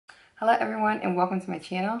Hello everyone and welcome to my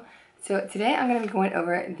channel. So today I'm going to be going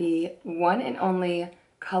over the one and only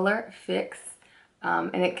Colorfix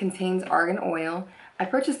and it contains argan oil. I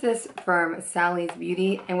purchased this from Sally's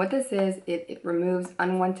Beauty and what this is, it removes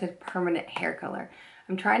unwanted permanent hair color.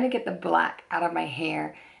 I'm trying to get the black out of my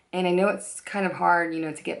hair and I know it's kind of hard,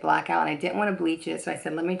 to get black out and I didn't want to bleach it, so I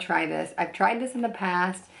said let me try this. I've tried this in the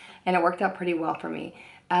past and it worked out pretty well for me.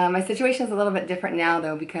 My situation is a little bit different now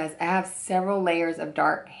though because I have several layers of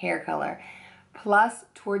dark hair color. Plus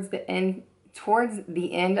towards the end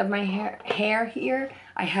of my hair here,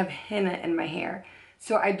 I have henna in my hair.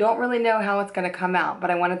 So I don't really know how it's going to come out, but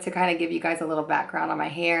I wanted to kind of give you guys a little background on my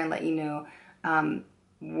hair and let you know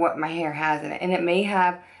what my hair has in it. And it may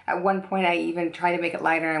have, at one point I even tried to make it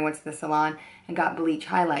lighter and I went to the salon and got bleach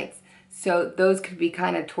highlights. So those could be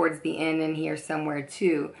kind of towards the end in here somewhere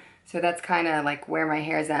too. So that's kind of like where my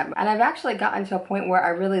hair is at. And I've actually gotten to a point where I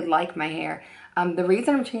really like my hair. The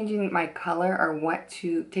reason I'm changing my color or want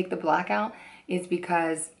to take the black out is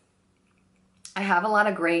because I have a lot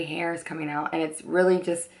of gray hairs coming out and it's really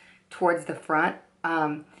just towards the front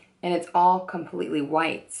and it's all completely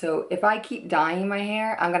white. So if I keep dyeing my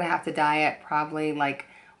hair, I'm going to have to dye it probably like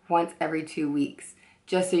once every 2 weeks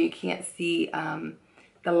just so you can't see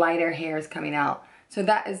the lighter hairs coming out. So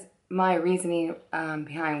that is my reasoning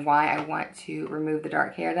behind why I want to remove the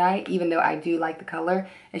dark hair dye, even though I do like the color.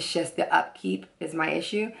 It's just the upkeep is my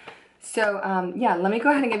issue. So yeah, let me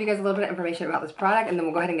go ahead and give you guys a little bit of information about this product and then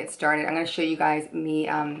we'll go ahead and get started. I'm going to show you guys me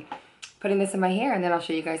putting this in my hair and then I'll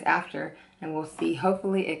show you guys after and we'll see.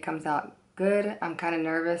 Hopefully it comes out good. I'm kind of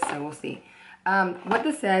nervous, so we'll see. What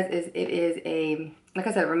this says is it is a, like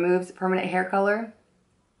I said, it removes permanent hair color.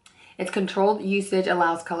 Its controlled usage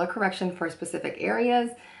allows color correction for specific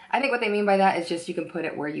areas. I think what they mean by that is just you can put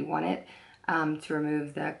it where you want it to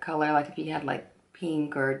remove the color. Like if you had like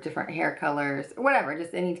pink or different hair colors or whatever,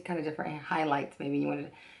 just any kind of different highlights, maybe you wanted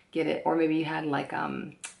to get it. Or maybe you had like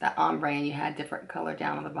that ombre and you had different color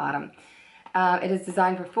down on the bottom. It is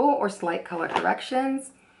designed for full or slight color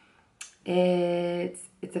corrections. It's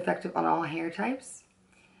effective on all hair types.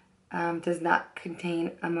 Does not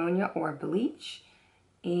contain ammonia or bleach.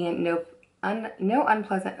 And no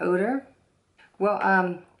unpleasant odor.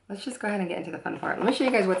 Well, let's just go ahead and get into the fun part. Let me show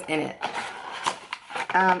you guys what's in it.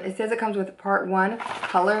 It says it comes with part 1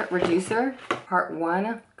 color reducer,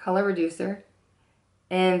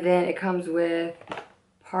 and then it comes with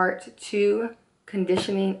part 2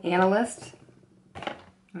 conditioning analyst.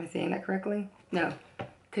 Am I saying that correctly? No,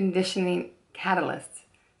 conditioning catalyst.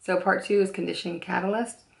 So part 2 is conditioning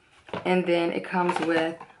catalyst, and then it comes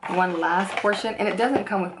with one last portion, and it doesn't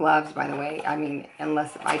come with gloves, by the way. I mean,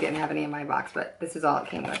 unless I didn't have any in my box, but this is all it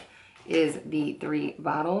came with, is the 3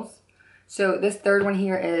 bottles. So this third one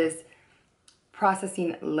here is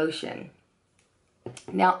processing lotion.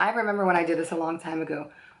 Now, I remember when I did this a long time ago,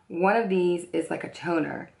 one of these is like a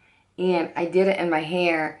toner, and I did it in my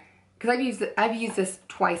hair, because I've used this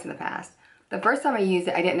twice in the past. The first time I used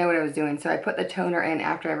it, I didn't know what I was doing, so I put the toner in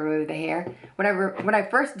after I removed the hair. When I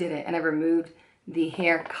first did it, and I removed the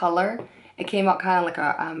hair color, it came out kind of like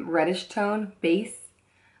a reddish tone base,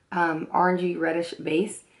 orangey reddish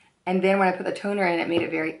base, and then when I put the toner in, it made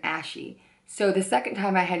it very ashy. So the second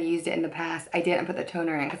time I had used it in the past, I didn't put the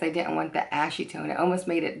toner in because I didn't want the ashy tone. It almost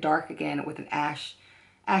made it dark again with an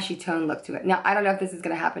ashy tone look to it. Now, I don't know if this is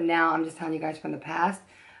going to happen now. I'm just telling you guys from the past.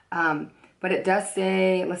 But it does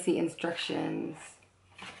say, let's see, instructions.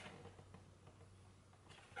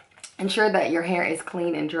 Ensure that your hair is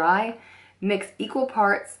clean and dry. Mix equal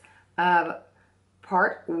parts of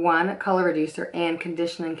part 1 color reducer and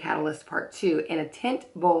conditioning catalyst part 2 in a tint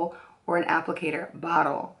bowl or an applicator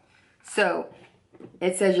bottle. So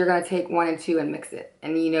it says you're going to take 1 and 2 and mix it.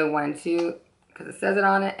 And you know 1 and 2 because it says it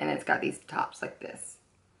on it and it's got these tops like this.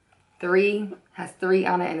 3 has 3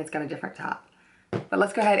 on it and it's got a different top. But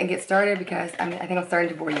let's go ahead and get started because I think I'm starting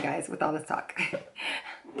to bore you guys with all this talk.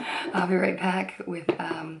 I'll be right back with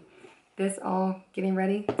this all getting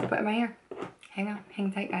ready to put in my hair.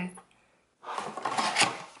 Hang tight, guys.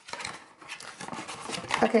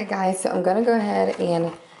 Okay, guys, so I'm gonna go ahead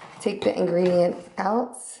and take the ingredients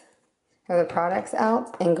out, or the products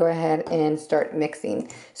out, and go ahead and start mixing.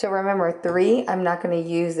 So remember, 3, I'm not gonna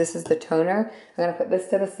use, this is the toner. I'm gonna put this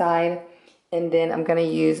to the side, and then I'm gonna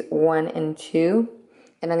use 1 and 2,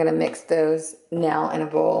 and I'm gonna mix those now in a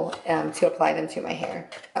bowl to apply them to my hair.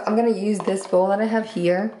 I'm gonna use this bowl that I have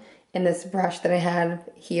here, and this brush that I had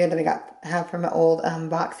here that I have from an old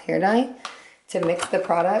box hair dye to mix the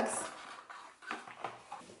products.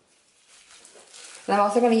 And I'm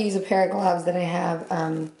also going to use a pair of gloves that I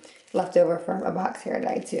have left over from a box hair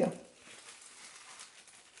dye too.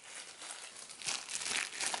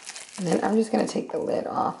 And then I'm just going to take the lid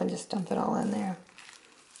off and just dump it all in there.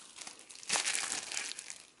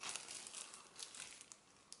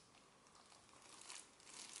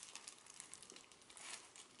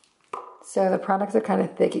 So the products are kind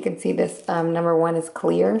of thick. You can see this number 1 is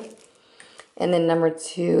clear. And then number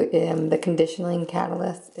 2, the conditioning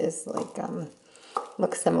catalyst is like,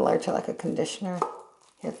 looks similar to like a conditioner,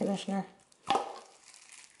 hair conditioner.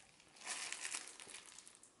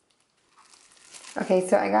 Okay,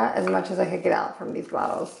 so I got as much as I could get out from these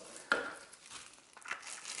bottles.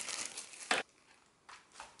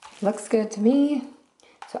 Looks good to me.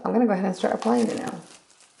 So I'm gonna go ahead and start applying it now.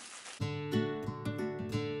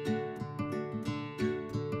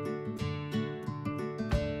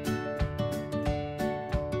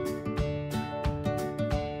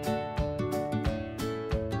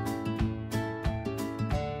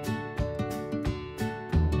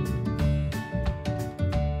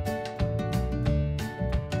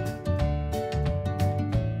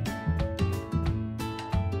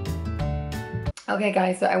 Okay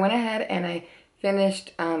guys, so I went ahead and I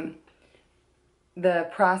finished the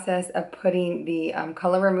process of putting the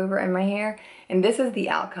color remover in my hair, and this is the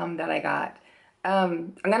outcome that I got.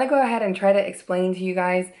 I'm gonna go ahead and try to explain to you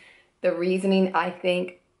guys the reasoning. I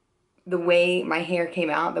think the way my hair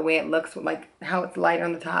came out, the way it looks, like how it's light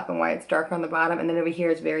on the top and why it's darker on the bottom, and then over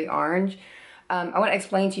here is very orange. I want to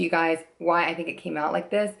explain to you guys why I think it came out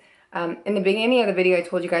like this. In the beginning of the video, I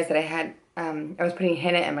told you guys that I was putting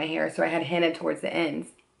henna in my hair, so I had henna towards the ends.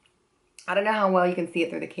 I don't know how well you can see it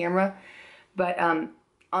through the camera, but on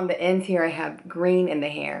the ends here I have green in the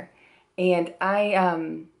hair. And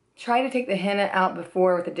I tried to take the henna out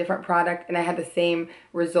before with a different product, and I had the same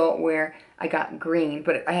result where I got green,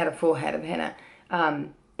 but I had a full head of henna.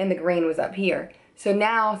 And the green was up here. So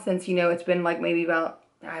now, since, you know, it's been like maybe about,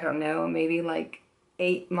 I don't know, maybe like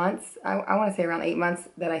 8 months, I want to say around 8 months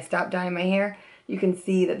that I stopped dyeing my hair, you can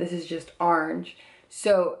see that this is just orange.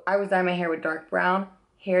 So I was dyeing my hair with dark brown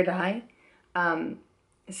hair dye.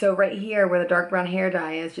 So right here where the dark brown hair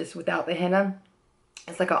dye is, just without the henna,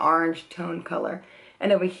 it's like an orange tone color.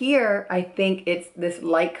 And over here, I think it's this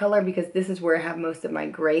light color because this is where I have most of my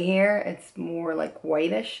gray hair. It's more like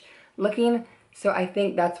whitish looking. So I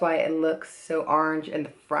think that's why it looks so orange in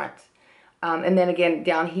the front. And then again,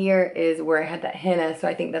 down here is where I had that henna. So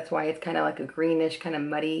I think that's why it's kind of like a greenish, kind of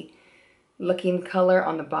muddy looking color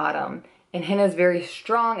on the bottom. And henna is very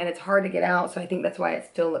strong and it's hard to get out. So I think that's why it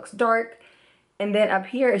still looks dark. And then up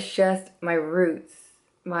here is just my roots,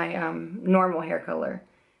 my normal hair color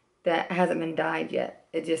that hasn't been dyed yet.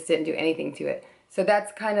 It just didn't do anything to it. So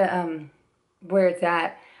that's kind of where it's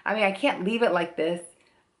at. I mean, I can't leave it like this.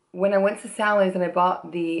 When I went to Sally's and I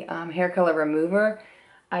bought the hair color remover,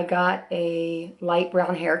 I got a light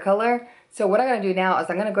brown hair color. So what I'm going to do now is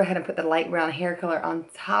I'm going to go ahead and put the light brown hair color on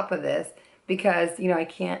top of this because, you know,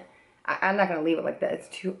 I'm not going to leave it like that. It's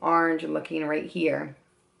too orange looking right here.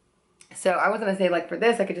 So I was going to say, like, for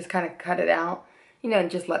this, I could just kind of cut it out, you know,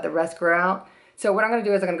 and just let the rest grow out. So what I'm going to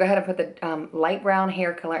do is I'm going to go ahead and put the light brown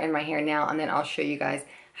hair color in my hair now, and then I'll show you guys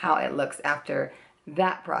how it looks after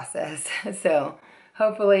that process. So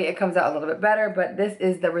hopefully it comes out a little bit better, but this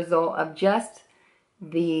is the result of just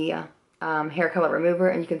the hair color remover,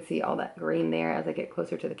 and you can see all that green there as I get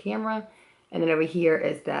closer to the camera. And then over here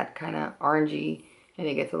is that kind of orangey, and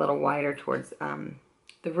it gets a little wider towards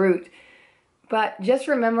the root. But just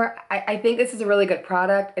remember, I think this is a really good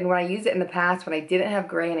product, and when I used it in the past, when I didn't have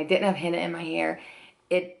gray and I didn't have henna in my hair,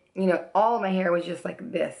 you know, all of my hair was just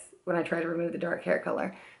like this when I tried to remove the dark hair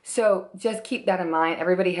color. So just keep that in mind.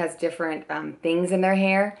 Everybody has different things in their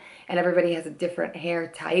hair, and everybody has a different hair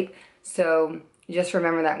type. So just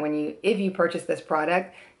remember that if you purchase this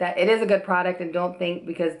product, that it is a good product, and don't think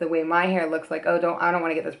because the way my hair looks like, oh, I don't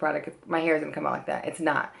want to get this product because my hair is going to come out like that. It's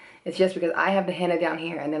not. It's just because I have the henna down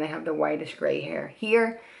here and then I have the whitish gray hair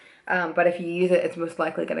here. But if you use it, it's most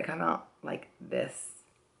likely going to come out like this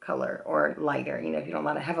color or lighter, you know, if you don't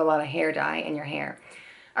have a lot of hair dye in your hair.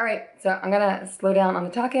 All right, so I'm going to slow down on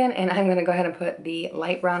the talking, and I'm going to go ahead and put the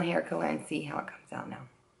light brown hair color and see how it comes out now.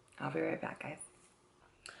 I'll be right back, guys.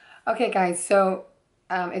 Okay, guys, so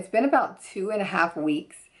it's been about 2.5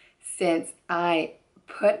 weeks since I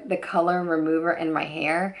put the color remover in my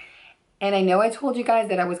hair. And I know I told you guys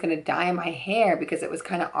that I was going to dye my hair because it was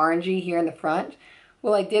kind of orangey here in the front.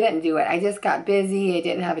 Well, I didn't do it. I just got busy. I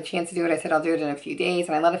didn't have a chance to do it. I said I'll do it in a few days,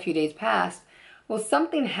 and I let a few days pass. Well,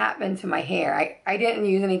 something happened to my hair. I didn't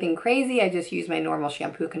use anything crazy. I just used my normal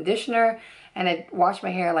shampoo conditioner, and I washed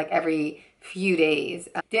my hair like every few days.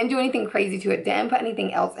 Didn't do anything crazy to it. Didn't put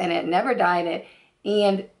anything else in it. Never dyed it.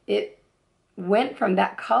 And it went from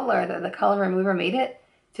that color that the color remover made it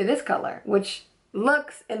to this color, which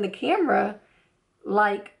looks in the camera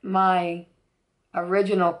like my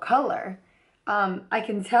original color. I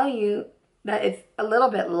can tell you that it's a little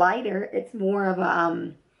bit lighter. It's more of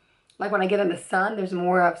a, like when I get in the sun, there's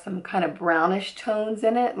more of some kind of brownish tones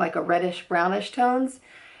in it, like a reddish brownish tones.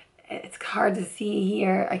 It's hard to see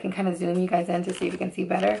here. I can kind of zoom you guys in to see if you can see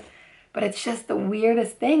better. But it's just the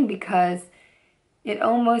weirdest thing because it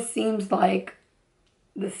almost seems like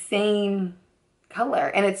the same color.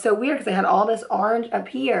 And it's so weird because I had all this orange up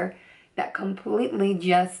here that completely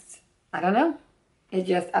just, I don't know. It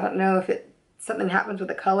just, I don't know if something happens with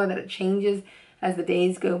the color that it changes as the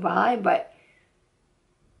days go by, but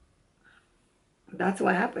that's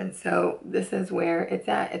what happened. So this is where it's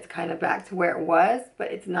at. It's kind of back to where it was,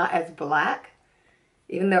 but it's not as black,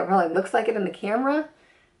 even though it probably looks like it in the camera,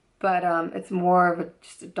 but it's more of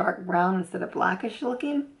just a dark brown instead of blackish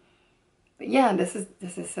looking. But yeah, this is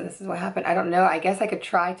what happened. I don't know. I guess I could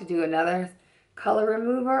try to do another color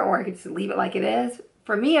remover, or I could just leave it like it is.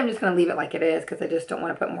 For me, I'm just going to leave it like it is because I just don't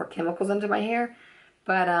want to put more chemicals into my hair.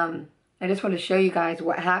 But I just want to show you guys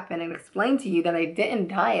what happened and explain to you that I didn't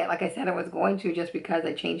dye it like I said I was going to, just because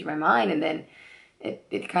I changed my mind, and then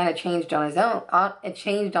it kind of changed on its own. It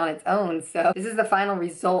changed on its own. So this is the final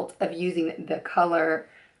result of using the color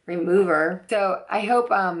remover. So I hope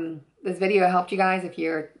this video helped you guys if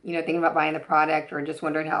you're thinking about buying the product or just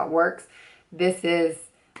wondering how it works. This is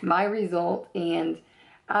my result, and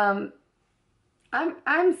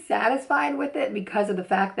I'm satisfied with it because of the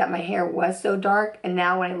fact that my hair was so dark, and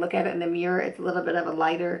now when I look at it in the mirror, it's a little bit of a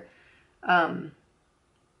lighter,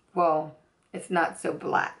 well, it's not so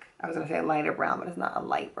black. I was going to say a lighter brown, but it's not a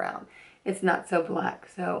light brown. It's not so black.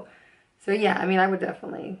 So yeah, I mean, I would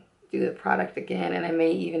definitely do the product again, and I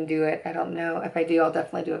may even do it. I don't know. If I do, I'll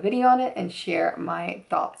definitely do a video on it and share my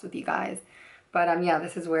thoughts with you guys. But yeah,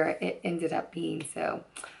 this is where it ended up being. So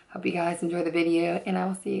hope you guys enjoy the video, and I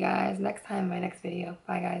will see you guys next time in my next video.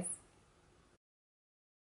 Bye, guys.